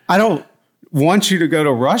 not, I don't want you to go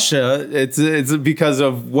to Russia. It's because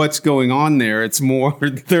of what's going on there. It's more,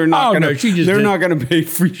 they're not going to pay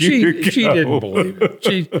for you to go. She didn't believe it.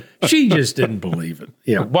 She just didn't believe it.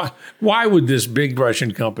 Why would this big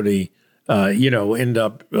Russian company, end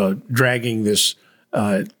up dragging this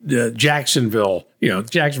Jacksonville?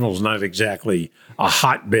 Jacksonville's not exactly a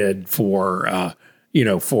hotbed for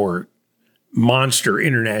monster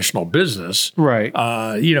international business, right?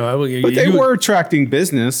 But they were attracting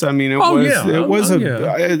business. I mean, I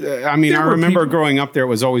remember growing up there, it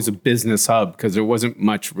was always a business hub because there wasn't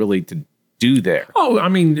much really to do there. Oh, I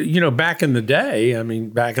mean, back in the day,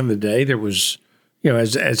 there was,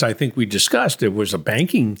 as I think we discussed, it was a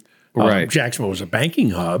banking. Right. Jacksonville was a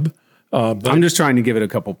banking hub. But I'm just trying to give it a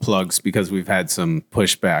couple plugs because we've had some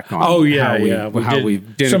pushback on how we've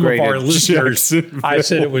denigrated some of our listeners. I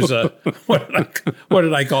said it was a what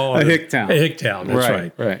did I call it? A hick town. A hick town. That's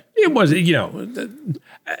right. Right. It was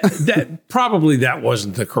that probably that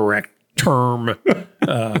wasn't the correct term,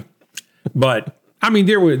 but I mean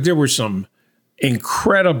there were some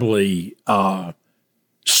incredibly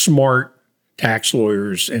smart tax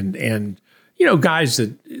lawyers and guys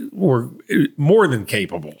that were more than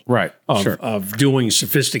capable, right, of doing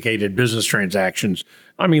sophisticated business transactions.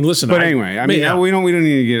 I mean, listen. But anyway, we don't need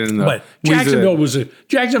to get into. But Jacksonville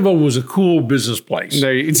was a cool business place.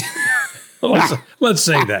 Let's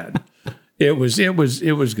say that it was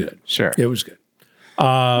good. Sure, it was good.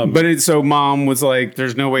 So Mom was like,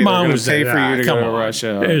 "There's no way they're going to pay for you to go to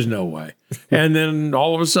Russia. There's no way." And then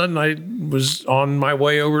all of a sudden, I was on my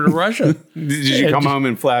way over to Russia. Did you come home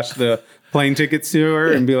and flash the plane tickets to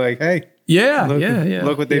her and be like, "Hey,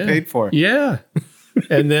 look what they paid for." Yeah.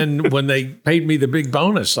 And then when they paid me the big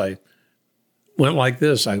bonus, I went like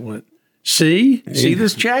this. I went, see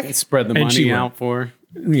this check? Spread the money out for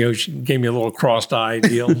her. She gave me a little crossed-eye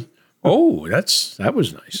deal. Oh, that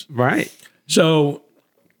was nice. Right. So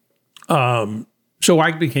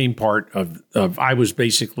I became part of I was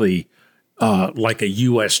basically like a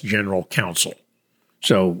U.S. general counsel.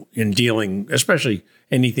 So in dealing, especially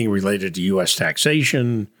anything related to U.S.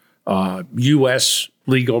 taxation, U.S.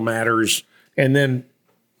 legal matters, and then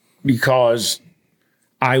because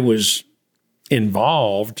I was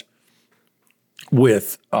involved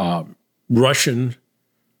with Russian,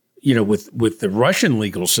 with the Russian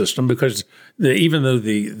legal system, because even though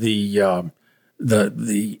the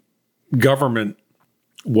government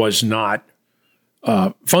was not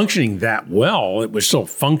functioning that well, it was still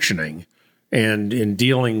functioning, and in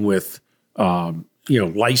dealing with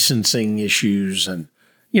licensing issues and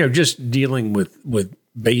just dealing with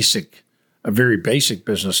very basic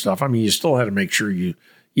business stuff. I mean, you still had to make sure you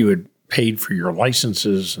had paid for your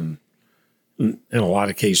licenses, and in a lot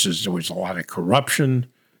of cases there was a lot of corruption,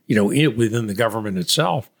 within the government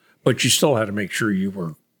itself. But you still had to make sure you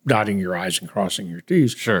were dotting your I's and crossing your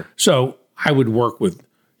T's. Sure. So I would work with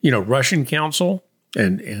Russian counsel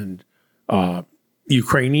and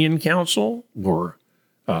Ukrainian counsel or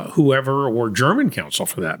whoever, or German counsel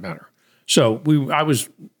for that matter. So I was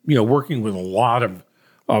working with a lot of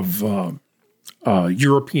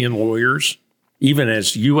European lawyers, even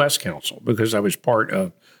as U.S. counsel, because I was part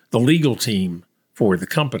of the legal team for the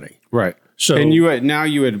company. Right. So and you had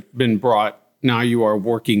been brought. Now you are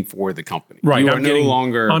working for the company. Right. I'm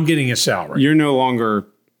getting a salary. You're no longer.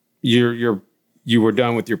 You were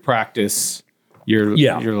done with your practice. You're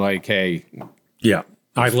like, hey. Yeah.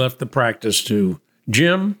 I left the practice to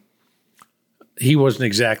Jim, he wasn't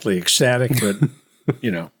exactly ecstatic, but,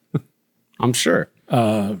 I'm sure.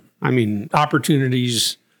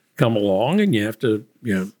 Opportunities come along and you have to,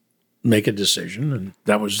 make a decision. And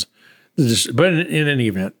that was, but in any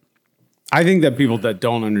event. I think that people that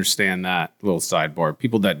don't understand that little sidebar,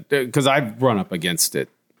 people that, because I've run up against it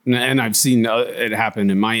and I've seen it happen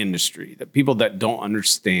in my industry, that people that don't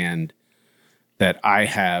understand that I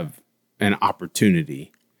have an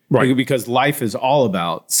opportunity, right? Because life is all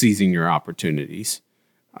about seizing your opportunities.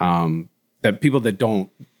 That people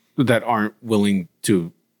that aren't willing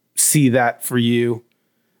to see that for you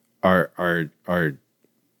are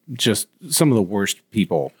just some of the worst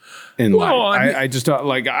people in life. I just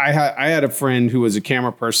like I had a friend who was a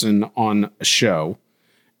camera person on a show,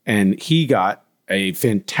 and he got a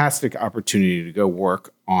fantastic opportunity to go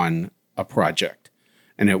work on a project,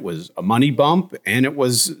 and it was a money bump, and it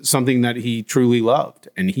was something that he truly loved.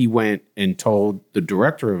 And he went and told the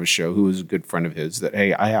director of a show, who was a good friend of his, that,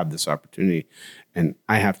 hey, I have this opportunity, and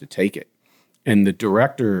I have to take it. And the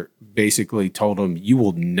director basically told him, you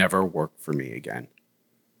will never work for me again.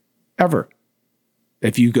 Ever,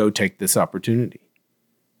 if you go take this opportunity.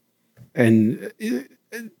 And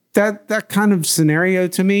that kind of scenario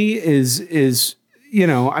to me is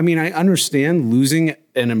I understand losing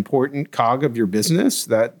an important cog of your business,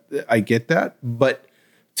 that I get that, but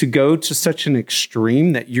to go to such an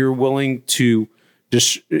extreme that you're willing to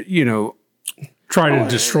just, try to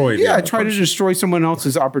destroy to destroy someone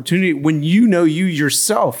else's opportunity when you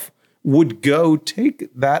yourself would go take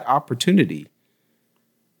that opportunity.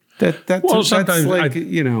 Sometimes like,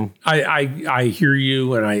 I hear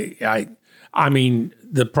you, and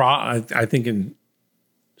I think in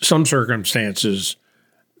some circumstances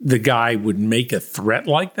the guy would make a threat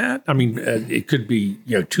like that. I mean, it could be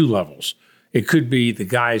two levels. It could be the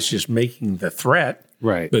guy's just making the threat,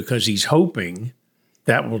 right, because he's hoping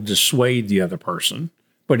that will dissuade the other person,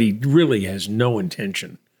 but he really has no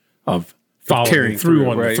intention of following through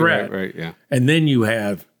on the threat. Right, yeah. And then you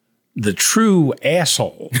have the true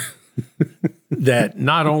asshole that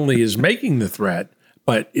not only is making the threat,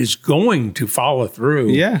 but is going to follow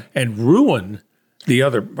through and ruin the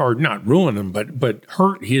other, or not ruin him, but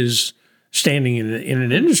hurt his standing in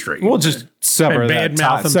an industry. We'll just sever that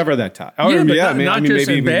tie. Sever that tie. Oh, maybe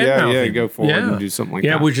go forward and do something like that.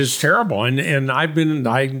 Yeah, which is terrible. And I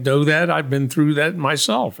know that. I've been through that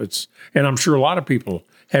myself. And I'm sure a lot of people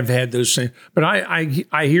have had those same. But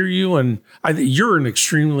I hear you, and you're an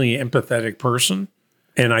extremely empathetic person,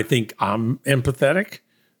 and I think I'm empathetic.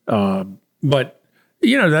 But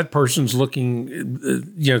that person's looking.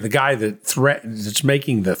 The guy that's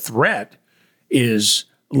making the threat is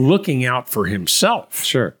looking out for himself.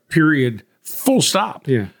 Sure. Period. Full stop.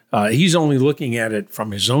 Yeah. He's only looking at it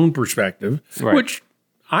from his own perspective, which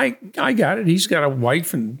I got it. He's got a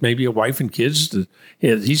wife and kids.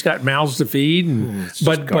 He's got mouths to feed.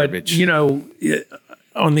 But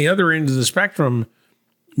on the other end of the spectrum,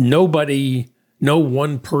 no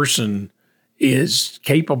one person is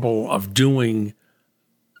capable of doing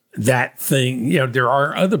that thing. There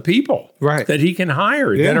are other people that he can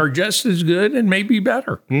hire that are just as good and maybe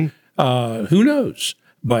better. Who knows?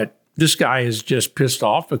 But this guy is just pissed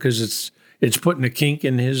off because it's putting a kink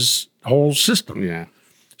in his whole system. Yeah.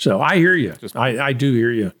 So I hear you. I do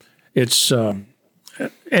hear you. It's and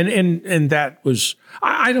that was,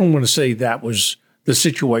 I don't want to say that was the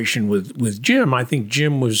situation with Jim. I think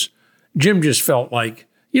Jim just felt like,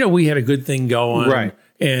 we had a good thing going. Right.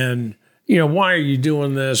 And, why are you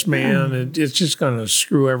doing this, man? It's just going to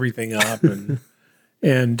screw everything up.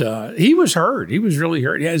 And he was hurt. He was really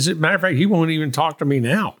hurt. As a matter of fact, he won't even talk to me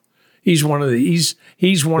now. He's one of the,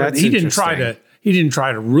 he's one of the, he didn't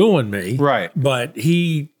try to ruin me. Right. But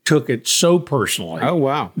he took it so personally. Oh,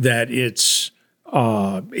 wow. That it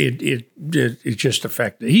just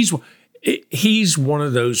affected. He's one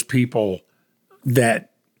of those people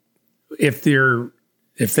that if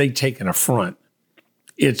they take an affront,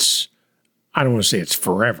 I don't want to say it's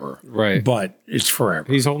forever, right? But it's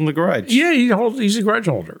forever. He's holding the grudge. Yeah, he's a grudge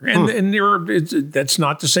holder, and that's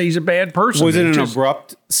not to say he's a bad person. Was it an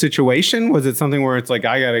abrupt situation? Was it something where it's like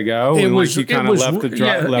I got to go, and you kind of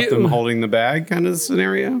left him holding the bag, kind of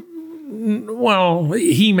scenario? Well,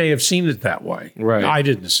 he may have seen it that way. Right. I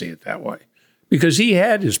didn't see it that way because he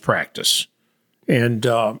had his practice, and.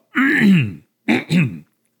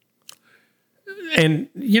 And,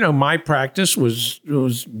 my practice was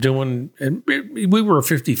doing, and we were a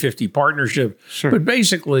 50-50 partnership. Sure. But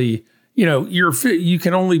basically, you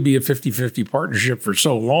can only be a 50-50 partnership for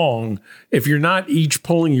so long if you're not each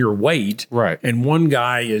pulling your weight. Right. And one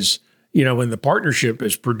guy is, when the partnership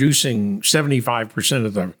is producing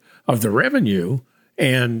 75% of the revenue,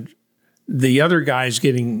 and the other guy's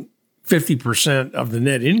getting 50% of the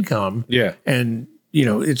net income. Yeah. And,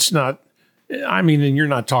 it's not, and you're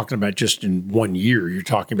not talking about just in 1 year, you're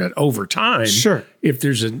talking about over time. Sure. If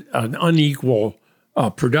there's an unequal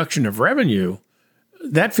production of revenue,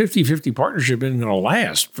 that 50-50 partnership isn't going to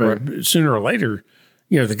last. Sooner or later,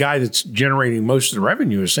 the guy that's generating most of the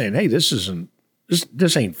revenue is saying, hey,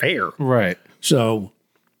 this ain't fair. Right. So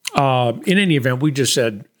in any event, we just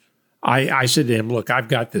said, I said to him, look, I've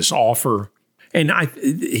got this offer. And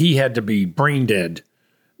he had to be brain dead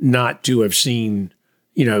not to have seen,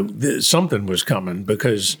 something was coming,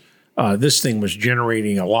 because this thing was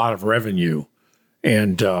generating a lot of revenue.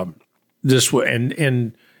 And and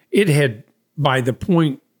it had, by the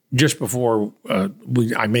point just before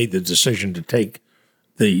I made the decision to take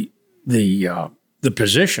the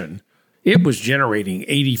position, it was generating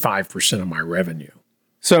 85% of my revenue.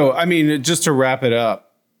 So, just to wrap it up,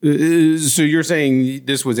 so you're saying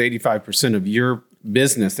this was 85% of your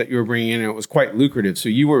business that you were bringing in, and it was quite lucrative. So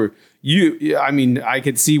I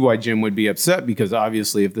could see why Jim would be upset, because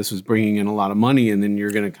obviously if this was bringing in a lot of money and then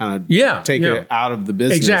you're going to kind of take it out of the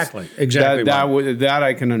business. Exactly. That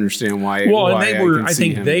I can understand why. Well, why and I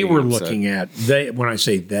think they were looking at, when I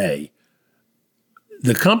say they,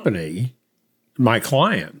 the company, my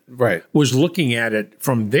client, right, was looking at it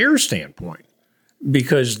from their standpoint,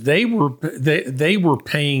 because they were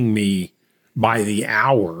paying me by the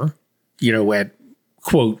hour, at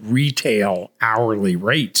quote retail hourly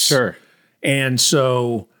rates. Sure. And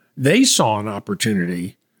so they saw an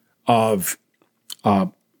opportunity of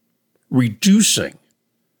reducing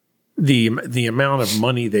the amount of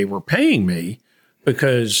money they were paying me,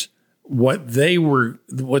 because what they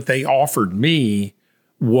offered me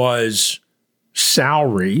was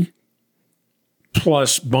salary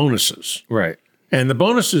plus bonuses. Right. And the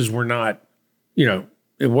bonuses were not, it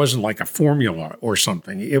wasn't like a formula or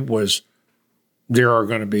something. It was, here are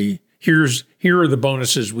the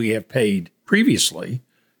bonuses we have paid previously.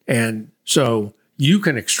 And so you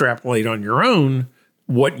can extrapolate on your own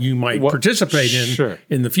what you might participate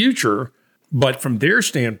in the future. But from their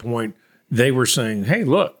standpoint, they were saying, hey,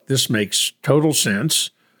 look, this makes total sense.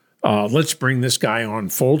 Let's bring this guy on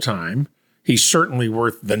full time. He's certainly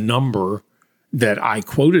worth the number that I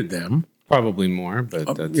quoted them. Probably more,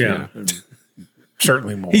 but that's,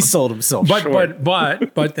 certainly more. He sold himself short.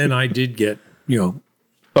 But then I did get,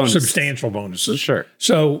 substantial bonuses. Sure.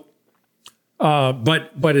 So,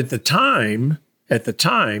 but at the time,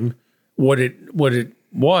 what it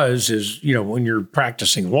was is, when you're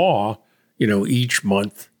practicing law, each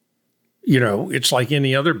month, it's like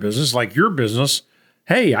any other business, like your business.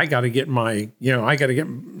 Hey, I got to get who's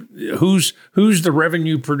the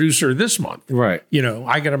revenue producer this month? Right.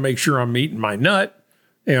 I got to make sure I'm meeting my nut.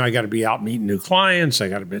 I got to be out meeting new clients. I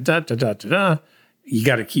got to be You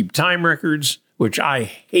got to keep time records, which I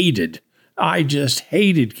hated. I just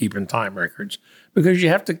hated keeping time records, because you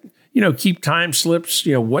have to, keep time slips.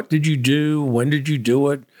 What did you do? When did you do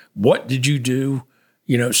it? What did you do?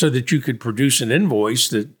 So that you could produce an invoice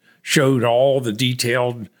that showed all the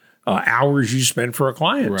detailed hours you spent for a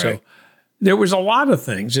client. Right. So there was a lot of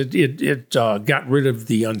things. It got rid of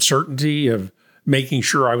the uncertainty of making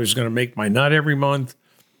sure I was going to make my nut every month.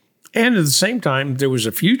 And at the same time, there was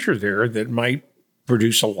a future there that might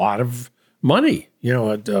produce a lot of money,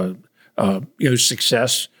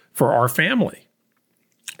 success for our family.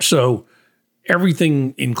 So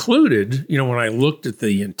everything included, when I looked at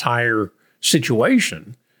the entire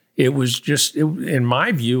situation, it was just, in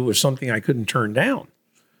my view, it was something I couldn't turn down.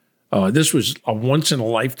 This was a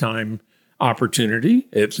once-in-a-lifetime opportunity.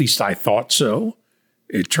 At least I thought so.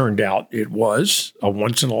 It turned out it was a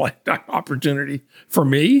once-in-a-lifetime opportunity for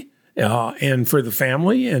me and for the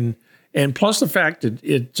family. And plus the fact that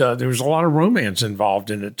there was a lot of romance involved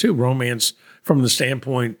in it, too. Romance from the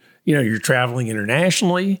standpoint, you're traveling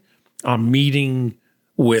internationally. I'm meeting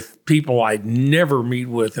with people I'd never meet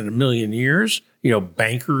with in a million years,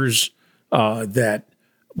 bankers that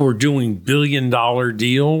were doing billion-dollar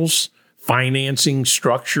deals, financing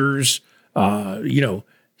structures,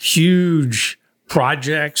 huge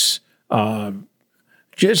projects.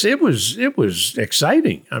 It was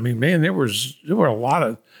exciting. Man, there were a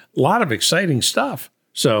lot of exciting stuff.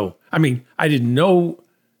 So, I didn't know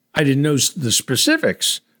the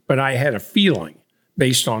specifics, but I had a feeling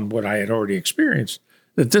based on what I had already experienced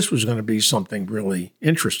that this was going to be something really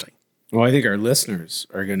interesting. Well, I think our listeners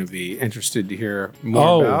are going to be interested to hear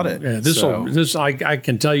more about it. Yeah, I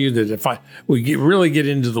can tell you that if we really get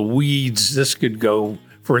into the weeds, this could go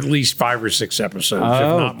for at least 5 or 6 episodes,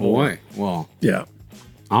 if not more. Well, yeah,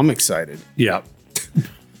 I'm excited. Yeah.